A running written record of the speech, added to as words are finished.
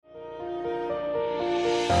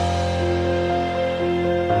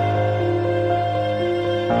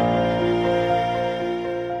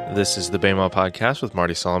This is the BEMA Podcast with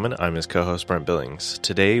Marty Solomon. I'm his co-host, Brent Billings.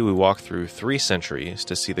 Today, we walk through 3 centuries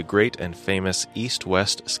to see the great and famous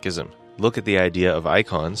East-West Schism, look at the idea of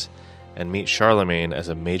icons, and meet Charlemagne as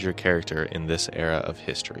a major character in this era of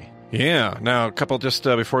history. Yeah. Now, a couple just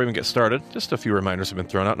before we even get started, just a few reminders have been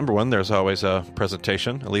thrown out. Number one, there's always a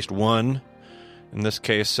presentation, at least one. In this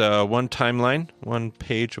case, one timeline, one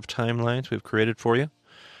page of timelines we've created for you.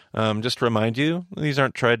 Just to remind you, these we're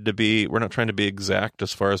not trying to be exact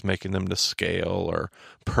as far as making them to scale or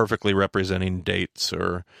perfectly representing dates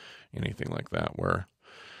or anything like that. We're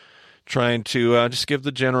trying to just give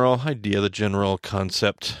the general idea, the general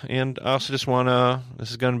concept. And I also just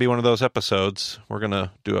this is going to be one of those episodes. We're going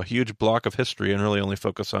to do a huge block of history and really only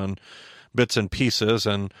focus on bits and pieces.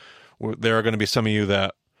 And there are going to be some of you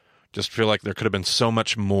that just feel like there could have been so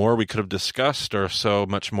much more we could have discussed, or so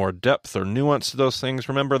much more depth or nuance to those things.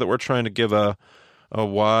 Remember that we're trying to give a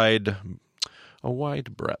wide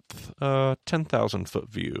breadth, 10,000-foot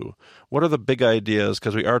view. What are the big ideas?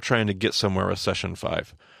 Because we are trying to get somewhere with Session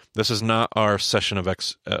 5. This is not our session of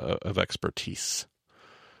expertise.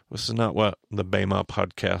 This is not what the BEMA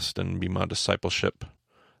podcast and BEMA discipleship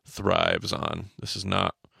thrives on. This is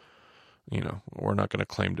not, we're not going to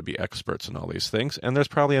claim to be experts in all these things. And there's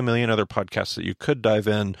probably a million other podcasts that you could dive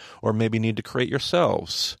in or maybe need to create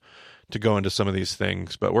yourselves to go into some of these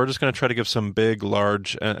things. But we're just going to try to give some big,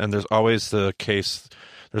 large, and there's always a chance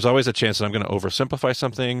that I'm going to oversimplify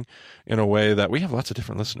something in a way that we have lots of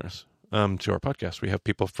different listeners to our podcast. We have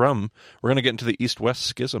people we're going to get into the East-West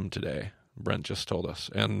Schism today, Brent just told us.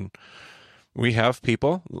 And we have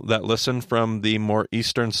people that listen from the more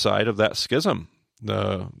eastern side of that schism,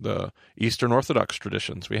 the Eastern Orthodox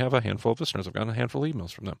traditions. We have a handful of listeners. I've gotten a handful of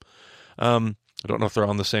emails from them. I don't know if they're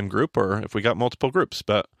on the same group or if we got multiple groups,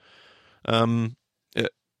 but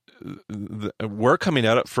we're coming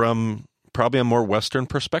at it from probably a more Western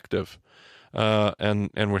perspective.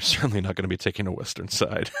 And we're certainly not going to be taking a Western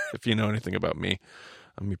side. If you know anything about me,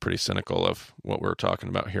 I'm be pretty cynical of what we're talking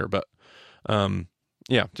about here. But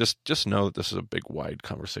yeah, just know that this is a big, wide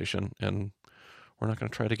conversation, and we're not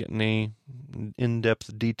going to try to get any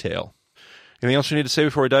in-depth detail. Anything else you need to say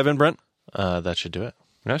before we dive in, Brent? That should do it.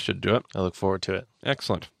 That should do it. I look forward to it.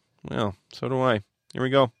 Excellent. Well, so do I. Here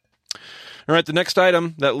we go. All right, the next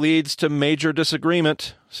item that leads to major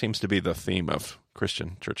disagreement seems to be the theme of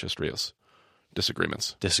Christian church history is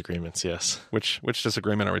disagreements. Disagreements, yes. Which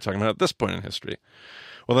disagreement are we talking about at this point in history?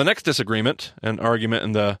 Well, the next disagreement and argument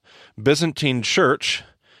in the Byzantine church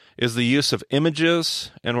is the use of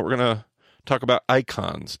images, and what we're going to talk about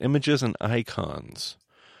icons, images and icons,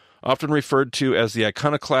 often referred to as the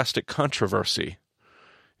iconoclastic controversy.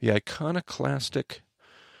 The iconoclastic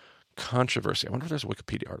controversy. I wonder if there's a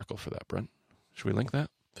Wikipedia article for that, Brent. Should we link that?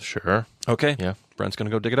 Sure. Okay. Yeah. Brent's going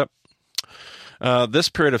to go dig it up. This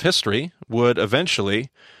period of history would eventually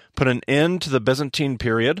put an end to the Byzantine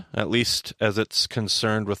period, at least as it's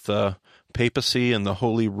concerned with the papacy and the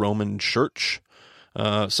Holy Roman Church.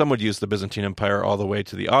 Some would use the Byzantine Empire all the way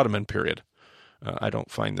to the Ottoman period. I don't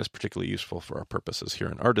find this particularly useful for our purposes here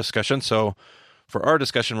in our discussion. So, for our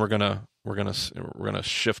discussion, we're gonna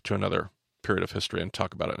shift to another period of history and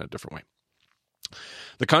talk about it in a different way.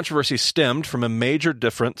 The controversy stemmed from a major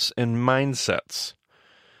difference in mindsets.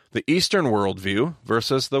 The Eastern worldview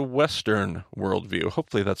versus the Western worldview.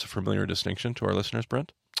 Hopefully that's a familiar distinction to our listeners,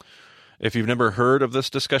 Brent. If you've never heard of this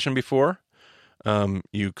discussion before,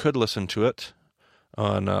 you could listen to it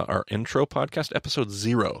on our intro podcast, episode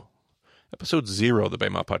 0. Episode 0 of the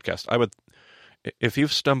BEMA podcast. If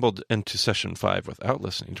you've stumbled into session 5 without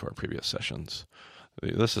listening to our previous sessions,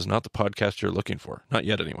 this is not the podcast you're looking for. Not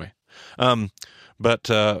yet, anyway. But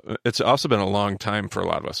it's also been a long time for a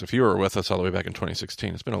lot of us. If you were with us all the way back in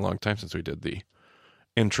 2016, it's been a long time since we did the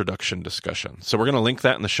introduction discussion. So we're going to link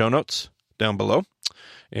that in the show notes down below,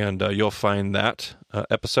 and you'll find that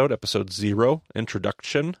episode 0,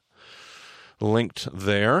 introduction, linked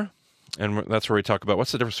there. And that's where we talk about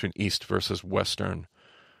what's the difference between East versus Western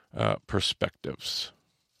perspectives.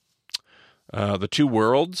 The two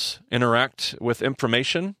worlds interact with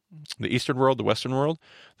information. The Eastern world, the Western world,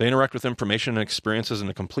 they interact with information and experiences in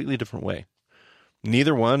a completely different way.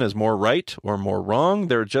 Neither one is more right or more wrong.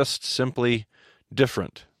 They're just simply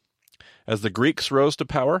different. As the Greeks rose to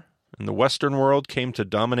power and the Western world came to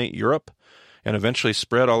dominate Europe and eventually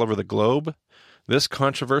spread all over the globe, this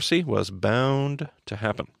controversy was bound to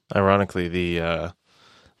happen. Ironically, the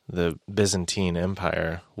Byzantine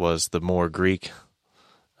Empire was the more Greek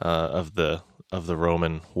of the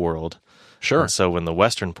Roman world. Sure. And so when the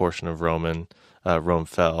western portion of Rome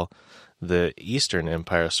fell, the Eastern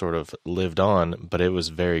Empire sort of lived on, but it was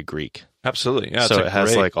very Greek. Absolutely. Yeah, so it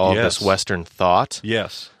has like all yes. this Western thought,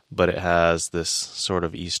 Yes. but it has this sort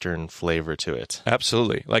of Eastern flavor to it.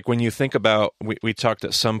 Absolutely. Like when you think about, we talked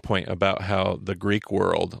at some point about how the Greek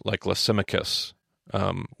world, like Lysimachus,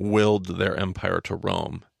 willed their empire to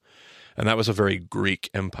Rome. And that was a very Greek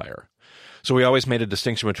empire. So we always made a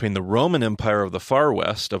distinction between the Roman Empire of the far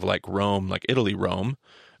west, of like Rome, like Italy, Rome,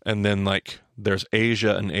 and then like there's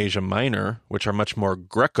Asia and Asia Minor, which are much more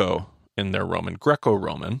Greco in their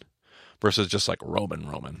Greco-Roman, versus just like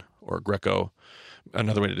Roman, or Greco.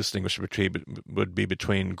 Another way to distinguish would be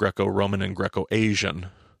between Greco-Roman and Greco-Asian,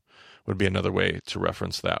 would be another way to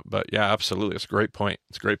reference that. But yeah, absolutely. It's a great point.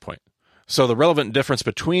 So the relevant difference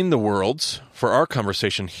between the worlds for our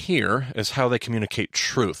conversation here is how they communicate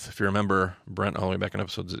truth. If you remember, Brent, all the way back in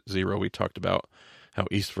episode 0, we talked about how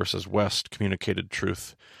East versus West communicated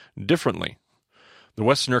truth differently. The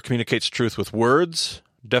Westerner communicates truth with words,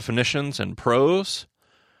 definitions, and prose.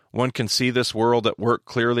 One can see this world at work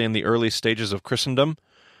clearly in the early stages of Christendom,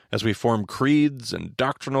 as we form creeds and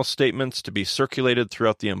doctrinal statements to be circulated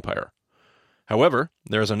throughout the empire. However,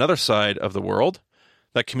 there is another side of the world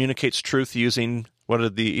that communicates truth using, what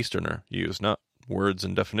did the Easterner use? Not words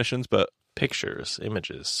and definitions, but Pictures,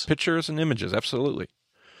 images. Pictures and images, absolutely.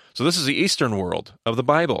 So this is the Eastern world of the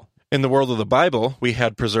Bible. In the world of the Bible, we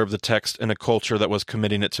had preserved the text in a culture that was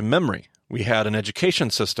committing it to memory. We had an education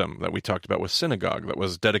system that we talked about with synagogue that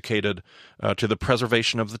was dedicated to the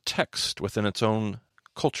preservation of the text within its own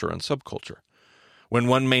culture and subculture. When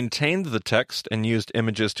one maintained the text and used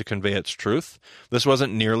images to convey its truth, this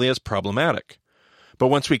wasn't nearly as problematic. But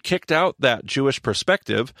once we kicked out that Jewish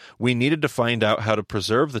perspective, we needed to find out how to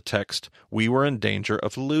preserve the text we were in danger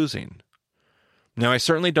of losing. Now, I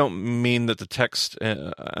certainly don't mean that the text,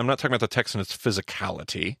 I'm not talking about the text in its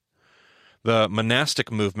physicality. The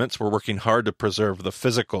monastic movements were working hard to preserve the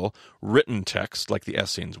physical, written text like the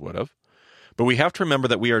Essenes would have. But we have to remember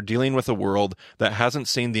that we are dealing with a world that hasn't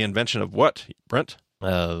seen the invention of what, Brent?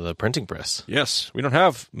 The printing press. Yes, we don't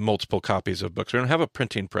have multiple copies of books. We don't have a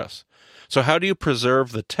printing press. So how do you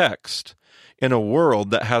preserve the text in a world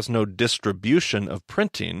that has no distribution of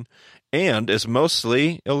printing and is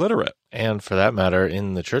mostly illiterate? And for that matter,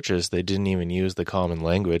 in the churches, they didn't even use the common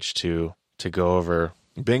language to go over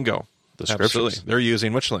Bingo. the scriptures. Absolutely. They're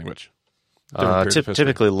using which language?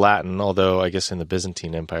 Typically Latin, although I guess in the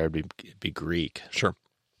Byzantine Empire it'd be Greek. Sure.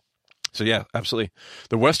 So yeah, absolutely.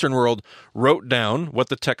 The Western world wrote down what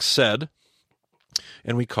the text said,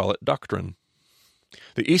 and we call it doctrine.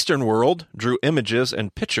 The Eastern world drew images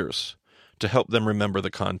and pictures to help them remember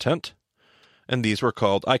the content, and these were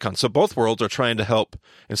called icons. So both worlds are trying to help,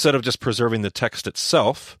 instead of just preserving the text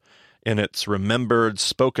itself in its remembered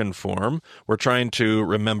spoken form, we're trying to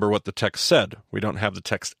remember what the text said. We don't have the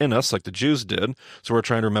text in us like the Jews did, so we're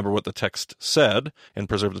trying to remember what the text said and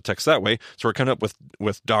preserve the text that way. So we're coming up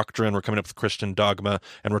with doctrine, we're coming up with Christian dogma,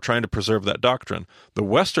 and we're trying to preserve that doctrine. The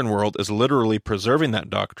Western world is literally preserving that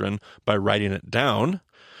doctrine by writing it down.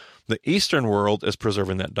 The Eastern world is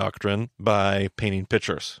preserving that doctrine by painting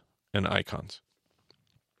pictures and icons.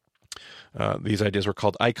 These ideas were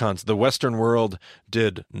called icons. The Western world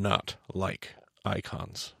did not like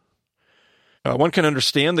icons. One can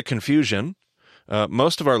understand the confusion.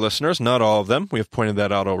 Most of our listeners, not all of them, we have pointed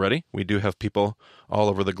that out already. We do have people all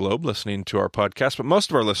over the globe listening to our podcast, but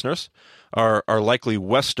most of our listeners are likely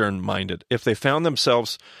Western-minded. If they found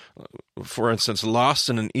themselves, for instance, lost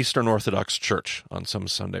in an Eastern Orthodox church on some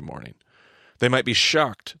Sunday morning, they might be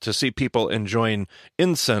shocked to see people enjoying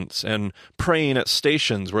incense and praying at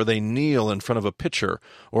stations where they kneel in front of a picture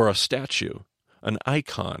or a statue, an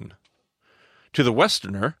icon. To the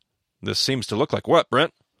Westerner, this seems to look like what,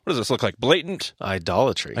 Brent? What does this look like? Blatant?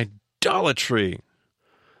 Idolatry. Idolatry.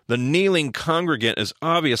 The kneeling congregant is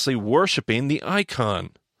obviously worshiping the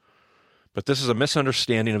icon. But this is a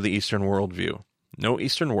misunderstanding of the Eastern worldview. No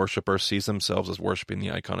Eastern worshiper sees themselves as worshiping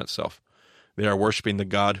the icon itself. They are worshiping the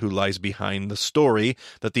God who lies behind the story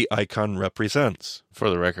that the icon represents. For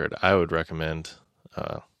the record, I would recommend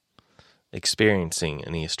experiencing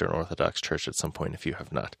an Eastern Orthodox church at some point if you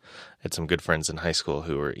have not. I had some good friends in high school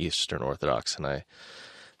who were Eastern Orthodox, and I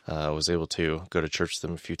was able to go to church with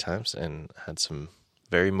them a few times and had some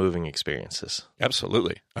very moving experiences.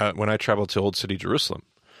 Absolutely. When I traveled to Old City, Jerusalem,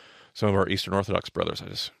 some of our Eastern Orthodox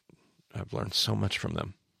brothers, I've learned so much from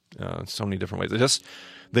them in so many different ways.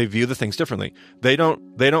 They view the things differently. They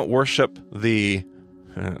don't worship the...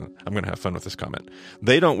 I'm going to have fun with this comment.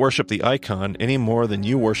 They don't worship the icon any more than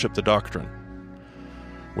you worship the doctrine.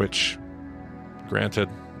 Which, granted,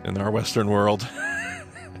 in our Western world,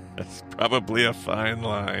 it's probably a fine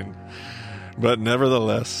line. But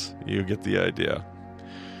nevertheless, you get the idea.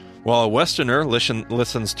 While a Westerner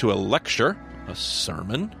listens to a lecture, a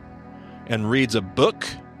sermon, and reads a book,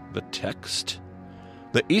 the text,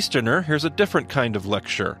 the Easterner hears a different kind of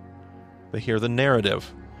lecture. They hear the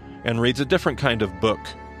narrative, and reads a different kind of book,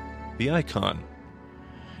 the icon.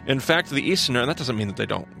 In fact, the Easterner, and that doesn't mean that they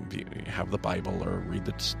don't have the Bible or read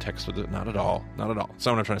the text with it. Not at all. Not at all. That's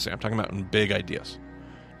not what I'm trying to say. I'm talking about in big ideas,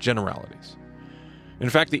 generalities. In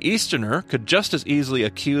fact, the Easterner could just as easily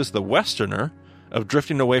accuse the Westerner of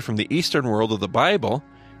drifting away from the Eastern world of the Bible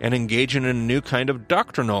and engaging in a new kind of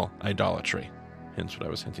doctrinal idolatry. Hence what I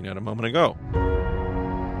was hinting at a moment ago.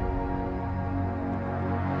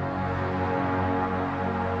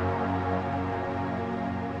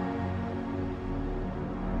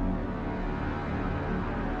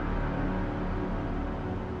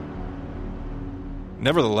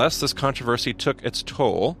 Nevertheless, this controversy took its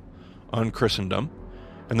toll on Christendom,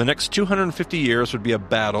 and the next 250 years would be a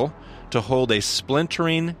battle to hold a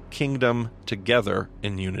splintering kingdom together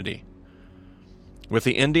in unity. With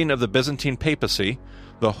the ending of the Byzantine papacy,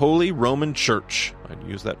 the Holy Roman Church, I'd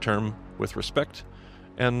use that term with respect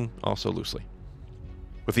and also loosely.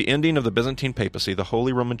 With the ending of the Byzantine papacy, the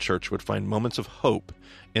Holy Roman Church would find moments of hope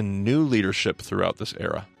in new leadership throughout this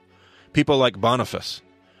era. People like Boniface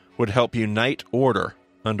would help unite order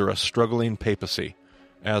under a struggling papacy,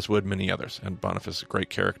 as would many others. And Boniface is a great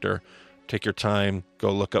character. Take your time,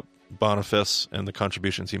 go look up Boniface and the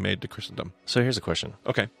contributions he made to Christendom. So here's a question.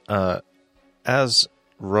 Okay. As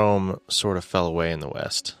Rome sort of fell away in the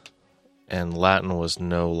West, and Latin was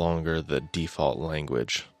no longer the default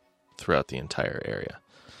language throughout the entire area,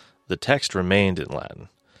 the text remained in Latin.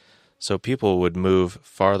 So people would move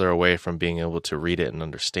farther away from being able to read it and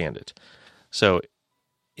understand it. So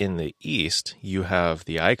in the East, you have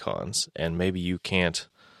the icons, and maybe you can't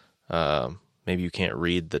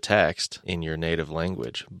read the text in your native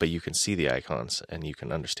language, but you can see the icons and you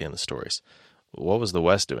can understand the stories. What was the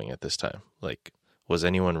West doing at this time? Like, was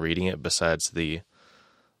anyone reading it besides the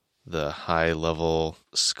high-level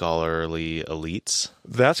scholarly elites?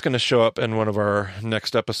 That's going to show up in one of our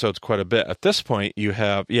next episodes quite a bit. At this point, you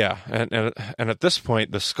have, and at this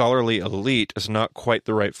point, the scholarly elite is not quite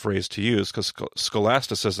the right phrase to use because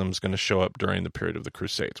scholasticism is going to show up during the period of the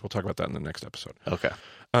Crusades. We'll talk about that in the next episode. Okay.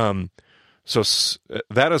 So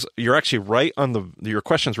that is, you're actually right on your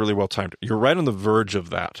question's really well timed. You're right on the verge of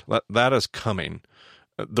that. That is coming.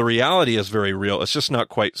 The reality is very real. It's just not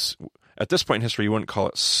quite, at this point in history, you wouldn't call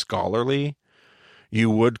it scholarly. You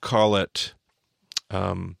would call it,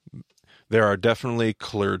 there are definitely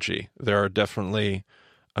clergy. There are definitely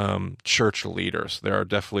church leaders. There are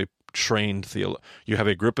definitely trained you have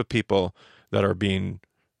a group of people that are being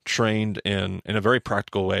trained in a very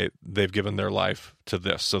practical way. They've given their life to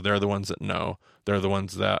this. So they're the ones that know. They're the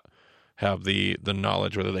ones that have the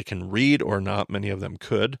knowledge, whether they can read or not. Many of them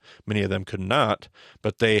could. Many of them could not.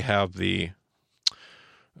 But they have they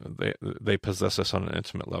possess this on an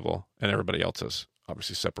intimate level, and everybody else is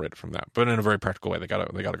obviously separated from that. But in a very practical way, they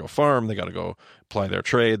gotta go farm. They gotta go apply their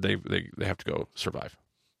trade. They have to go survive.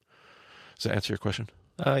 Does that answer your question?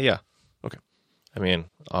 Yeah. Okay. I mean,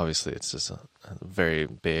 obviously, it's just a very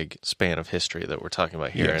big span of history that we're talking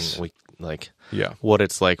about here, Yes. and what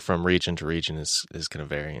it's like from region to region is going to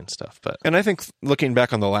vary and stuff. And I think looking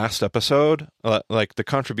back on the last episode, like the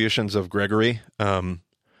contributions of Gregory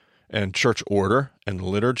and church order and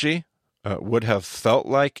liturgy would have felt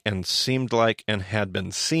like and seemed like and had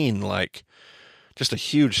been seen like just a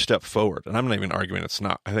huge step forward. And I'm not even arguing it's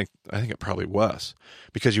not. I think it probably was,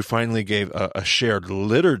 because you finally gave a shared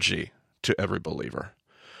liturgy to every believer.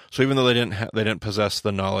 So even though they didn't possess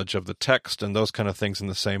the knowledge of the text and those kind of things in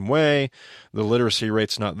the same way, the literacy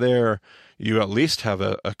rate's not there, you at least have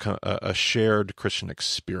a shared Christian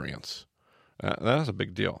experience. That is a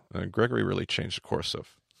big deal. And Gregory really changed the course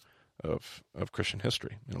of Christian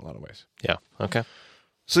history in a lot of ways. Yeah. Okay.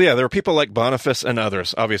 So yeah, there were people like Boniface and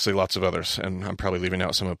others, obviously lots of others, and I'm probably leaving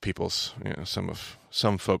out some of people's,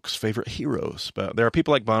 some folks' favorite heroes. But there are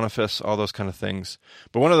people like Boniface, all those kind of things.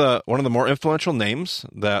 But one of the more influential names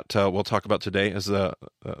that we'll talk about today is the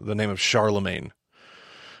name of Charlemagne.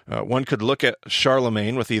 One could look at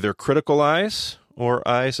Charlemagne with either critical eyes or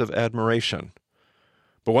eyes of admiration.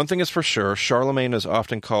 But one thing is for sure, Charlemagne is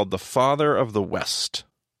often called the father of the West.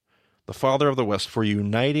 The father of the West, for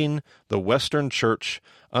uniting the Western Church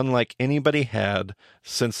unlike anybody had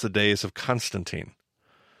since the days of Constantine.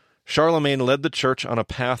 Charlemagne led the church on a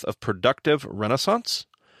path of productive renaissance,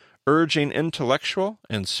 urging intellectual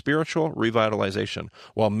and spiritual revitalization.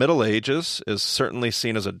 While Middle Ages is certainly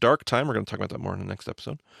seen as a dark time, we're going to talk about that more in the next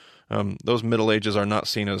episode, those Middle Ages are not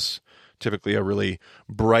seen as typically a really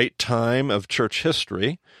bright time of church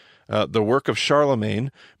history, the work of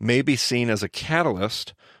Charlemagne may be seen as a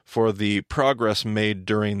catalyst for the progress made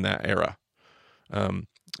during that era. And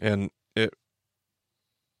it,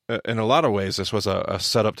 in a lot of ways, this was a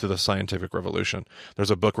setup to the scientific revolution.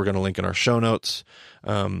 There's a book we're going to link in our show notes,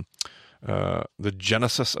 The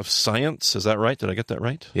Genesis of Science. Is that right? Did I get that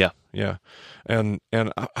right? Yeah. Yeah. And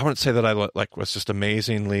I wouldn't say that I was just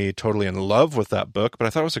amazingly, totally in love with that book, but I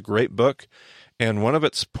thought it was a great book. And one of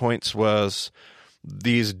its points was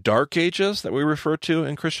these dark ages that we refer to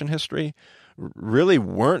in Christian history really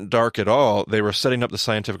weren't dark at all. They were setting up the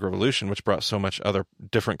scientific revolution, which brought so much other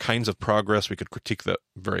different kinds of progress. We could critique that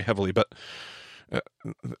very heavily, but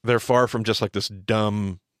they're far from just like this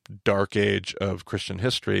dumb dark age of Christian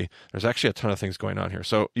history. There's actually a ton of things going on here.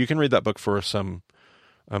 So you can read that book for some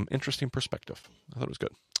interesting perspective. I thought it was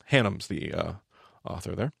good. Hannum's the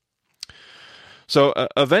author there. So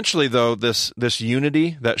eventually, though, this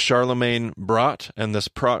unity that Charlemagne brought, and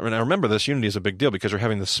and I remember this unity is a big deal because you're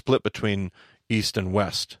having this split between East and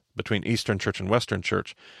West, between Eastern Church and Western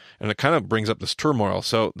Church, and it kind of brings up this turmoil.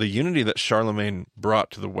 So the unity that Charlemagne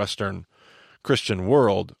brought to the Western Christian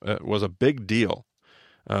world was a big deal.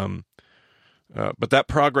 But that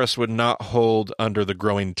progress would not hold under the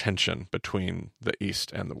growing tension between the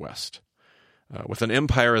East and the West. With an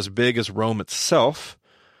empire as big as Rome itself,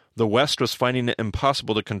 the West was finding it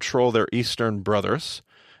impossible to control their Eastern brothers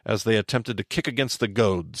as they attempted to kick against the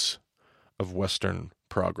goads of Western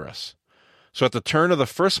progress. So at the turn of the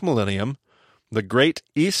first millennium, the great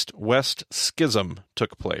East-West Schism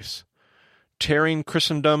took place, tearing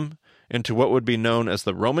Christendom into what would be known as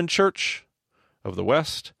the Roman Church of the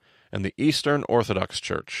West and the Eastern Orthodox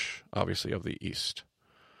Church, obviously of the East.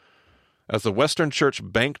 As the Western Church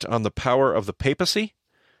banked on the power of the papacy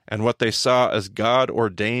and what they saw as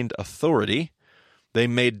God-ordained authority, they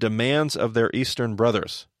made demands of their Eastern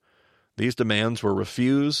brothers. These demands were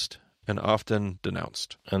refused and often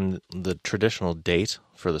denounced. And the traditional date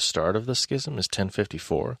for the start of the schism is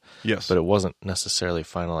 1054. Yes. But it wasn't necessarily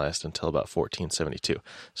finalized until about 1472.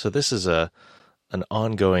 So this is an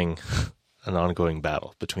ongoing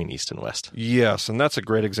battle between East and West. Yes, and that's a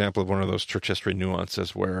great example of one of those church history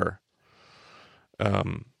nuances where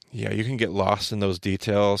you can get lost in those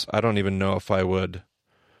details. I don't even know if I would.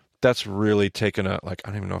 That's really taken I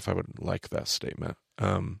don't even know if I would like that statement.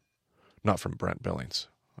 Not from Brent Billings.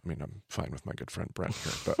 I mean, I'm fine with my good friend Brent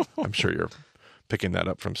here, but I'm sure you're picking that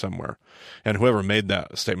up from somewhere. And whoever made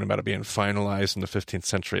that statement about it being finalized in the 15th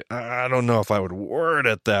century, I don't know if I would word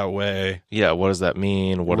it that way. Yeah, what does that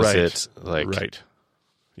mean? What is it like? Right.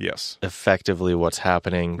 Yes. Effectively what's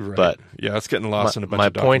happening. Right. But yeah, it's getting lost in a bunch my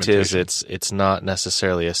of point is documentation. it's not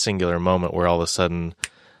necessarily a singular moment where all of a sudden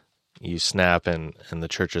you snap and the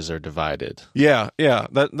churches are divided. Yeah,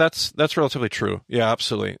 that's relatively true. Yeah,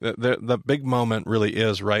 absolutely. The big moment really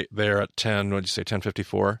is right there at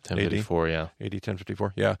 1054? 1054, yeah. AD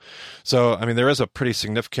 1054, yeah. So, I mean, there is a pretty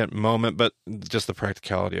significant moment, but just the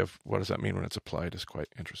practicality of what does that mean when it's applied is quite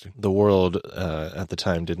interesting. The world at the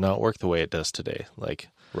time did not work the way it does today. Like,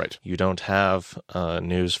 right. You don't have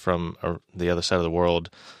news from the other side of the world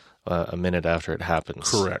a minute after it happens.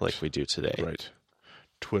 Correct. Like we do today. Right.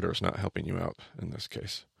 Twitter's not helping you out in this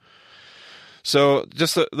case. So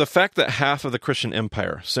just the fact that half of the Christian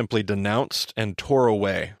empire simply denounced and tore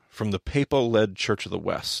away from the papal-led Church of the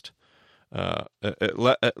West,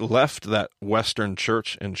 it left that Western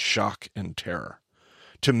church in shock and terror.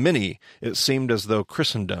 To many, it seemed as though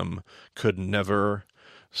Christendom could never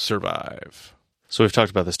survive. So we've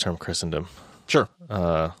talked about this term Christendom. Sure.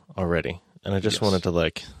 Already. And I just wanted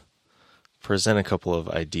to present a couple of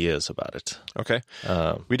ideas about it. Okay.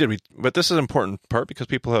 But this is an important part because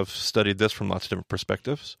people have studied this from lots of different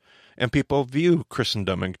perspectives, and people view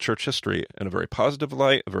Christendom and church history in a very positive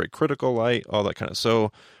light, a very critical light, all that kind of.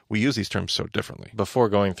 So we use these terms so differently. Before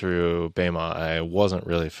going through Bema, I wasn't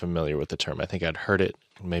really familiar with the term. I think I'd heard it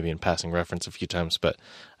maybe in passing reference a few times, but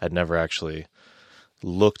I'd never actually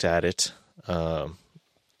looked at it.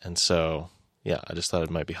 And so, I just thought it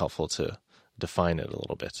might be helpful to define it a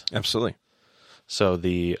little bit. Absolutely. So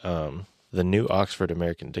the New Oxford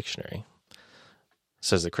American Dictionary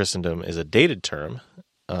says that Christendom is a dated term,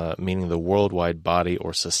 meaning the worldwide body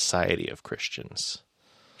or society of Christians.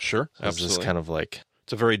 Sure, so absolutely. It's kind of like...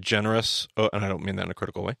 It's a very generous, and I don't mean that in a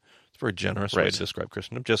critical way, it's a very generous way to describe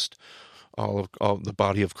Christendom, just all the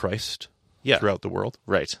body of Christ throughout the world.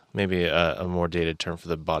 Right. Maybe a more dated term for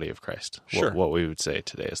the body of Christ. Sure. What we would say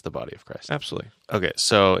today is the body of Christ. Absolutely. Okay,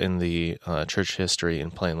 so in the church history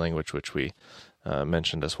in plain language, which we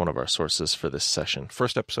mentioned as one of our sources for this session.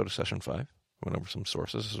 First episode of Session 5. Went over some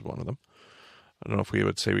sources. This is one of them. I don't know if we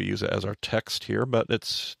would say we use it as our text here, but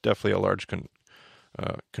it's definitely a large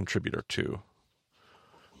contributor to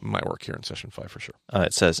my work here in Session 5 for sure.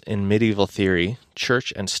 It says, in medieval theory,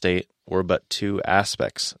 church and state were but two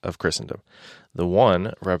aspects of Christendom. The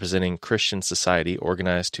one representing Christian society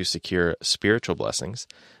organized to secure spiritual blessings,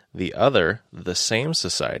 the other, the same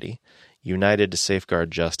society, united to safeguard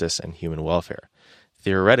justice and human welfare.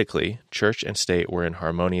 Theoretically, church and state were in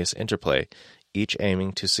harmonious interplay, each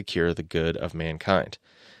aiming to secure the good of mankind.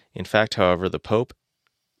 In fact, however, the Pope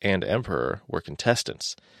and Emperor were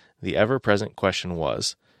contestants. The ever-present question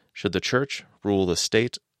was, should the church rule the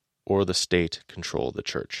state or the state control the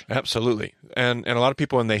church? Absolutely. And a lot of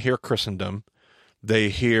people, when they hear Christendom, they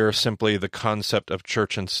hear simply the concept of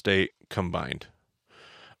church and state combined.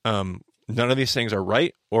 None of these things are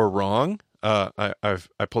right or wrong. I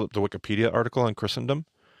pulled up the Wikipedia article on Christendom.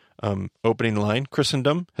 Opening line,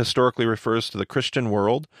 Christendom historically refers to the Christian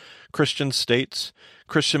world, Christian states,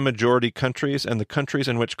 Christian majority countries, and the countries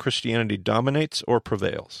in which Christianity dominates or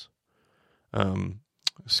prevails.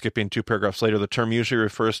 Skipping 2 paragraphs later, the term usually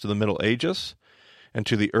refers to the Middle Ages and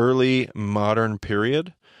to the early modern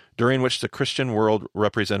period, during which the Christian world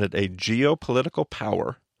represented a geopolitical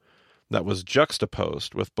power that was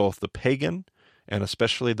juxtaposed with both the pagan and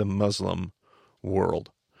especially the Muslim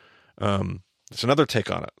world. It's another take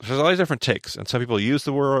on it. There's all these different takes, and some people use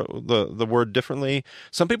the word differently.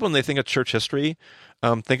 Some people, when they think of church history,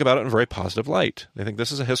 think about it in a very positive light. They think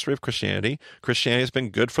this is a history of Christianity. Christianity has been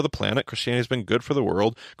good for the planet. Christianity has been good for the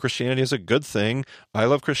world. Christianity is a good thing. I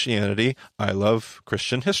love Christianity. I love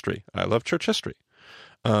Christian history. I love church history.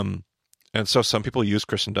 And so some people use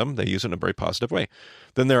Christendom. They use it in a very positive way.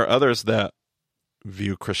 Then there are others that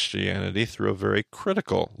view Christianity through a very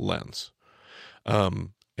critical lens.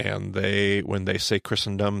 And when they say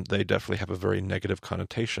Christendom, they definitely have a very negative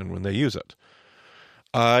connotation when they use it.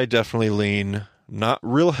 I definitely lean, not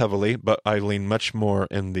real heavily, but I lean much more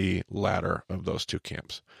in the latter of those two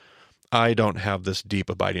camps. I don't have this deep,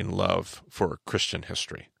 abiding love for Christian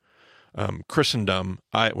history. Christendom,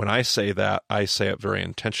 when I say that, I say it very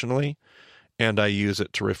intentionally, and I use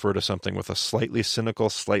it to refer to something with a slightly cynical,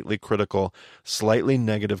 slightly critical, slightly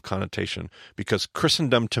negative connotation, because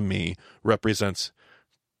Christendom to me represents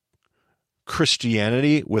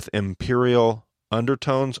Christianity with imperial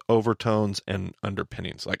undertones, overtones, and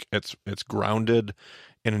underpinnings. Like it's grounded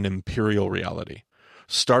in an imperial reality.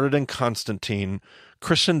 Started in Constantine,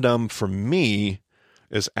 Christendom for me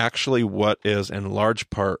is actually what is in large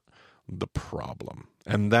part the problem.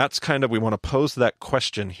 And that's kind of, we want to pose that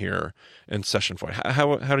question here in Session 4.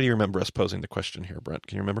 How do you remember us posing the question here, Brent?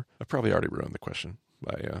 Can you remember? I've probably already ruined the question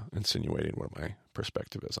by insinuating what my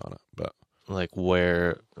perspective is on it, but... Like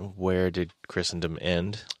where did Christendom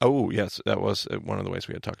end? Oh, yes, that was one of the ways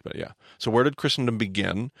we had talked about it, yeah. So where did Christendom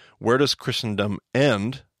begin? Where does Christendom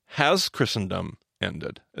end? Has Christendom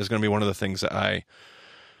ended? Is going to be one of the things that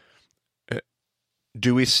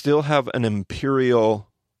do we still have an imperial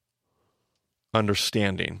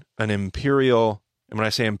understanding? An imperial, and when I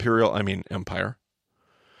say imperial, I mean empire.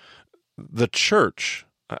 The church,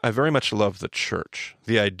 I very much love the church,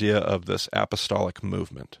 the idea of this apostolic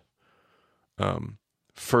movement.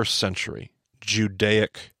 First century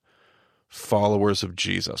Judaic followers of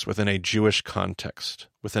Jesus within a Jewish context,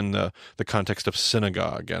 within the context of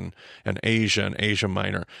synagogue and Asia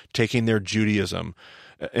Minor, taking their Judaism,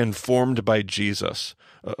 informed by Jesus,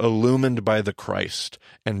 illumined by the Christ,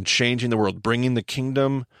 and changing the world, bringing the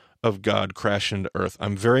kingdom of God crash into earth.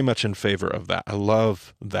 I'm very much in favor of that. I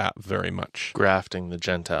love that very much. Grafting the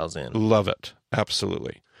Gentiles in. Love it.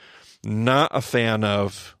 Absolutely. Not a fan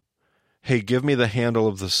of, hey, give me the handle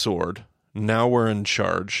of the sword. Now we're in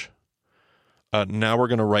charge. Now we're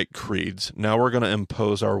going to write creeds. Now we're going to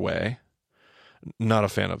impose our way. Not a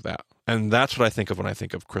fan of that. And that's what I think of when I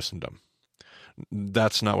think of Christendom.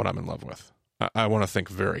 That's not what I'm in love with. I want to think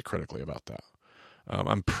very critically about that.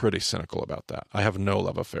 I'm pretty cynical about that. I have no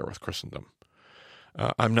love affair with Christendom.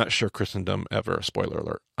 I'm not sure Christendom ever, spoiler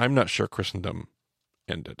alert, I'm not sure Christendom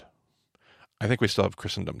ended. I think we still have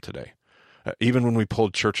Christendom today. Even when we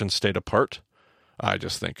pulled church and state apart, I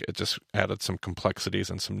just think it just added some complexities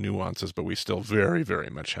and some nuances, but we still very, very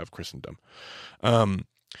much have Christendom.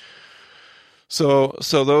 So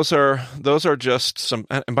those are just some.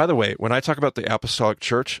 And by the way, when I talk about the Apostolic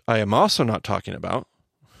Church, I am also not talking about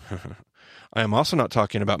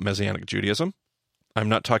Messianic Judaism. I'm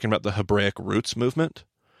not talking about the Hebraic roots movement.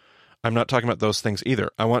 I'm not talking about those things either.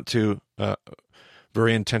 I want to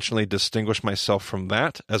very intentionally distinguish myself from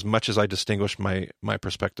that, as much as I distinguish my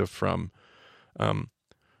perspective from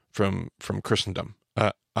Christendom.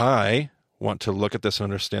 I want to look at this and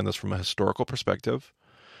understand this from a historical perspective.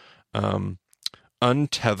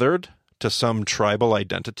 untethered to some tribal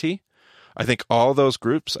identity. I think all those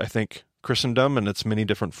groups, I think Christendom in its many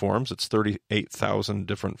different forms, its 38,000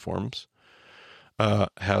 different forms,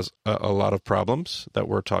 has a lot of problems that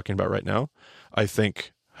we're talking about right now. I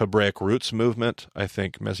think Hebraic roots movement, I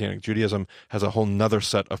think Messianic Judaism has a whole nother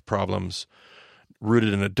set of problems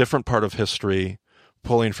rooted in a different part of history,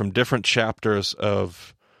 pulling from different chapters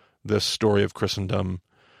of this story of Christendom,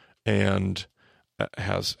 and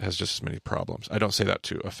has just as many problems. I don't say that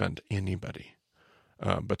to offend anybody,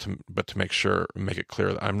 but to make it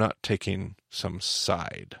clear that I'm not taking some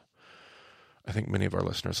side. I think many of our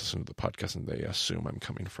listeners listen to the podcast and they assume I'm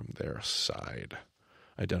coming from their side,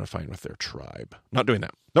 identifying with their tribe. Not doing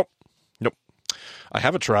that. Nope. I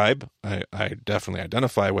have a tribe. I definitely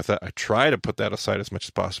identify with it. I try to put that aside as much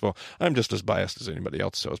as possible. I'm just as biased as anybody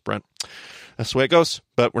else, so is Brent. That's the way it goes.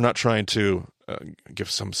 But we're not trying to give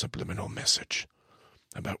some subliminal message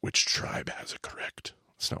about which tribe has it correct.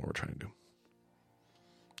 That's not what we're trying to do.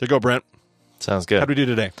 There you go, Brent. Sounds good. How'd we do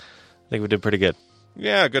today? I think we did pretty good.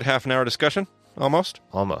 Yeah, a good half an hour discussion. Almost.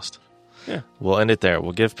 Yeah. We'll end it there.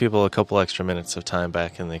 We'll give people a couple extra minutes of time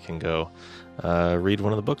back and they can go read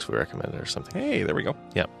one of the books we recommended or something. Hey, there we go.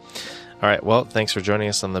 Yeah. All right. Well, thanks for joining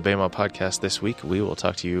us on the Bema podcast this week. We will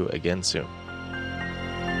talk to you again soon.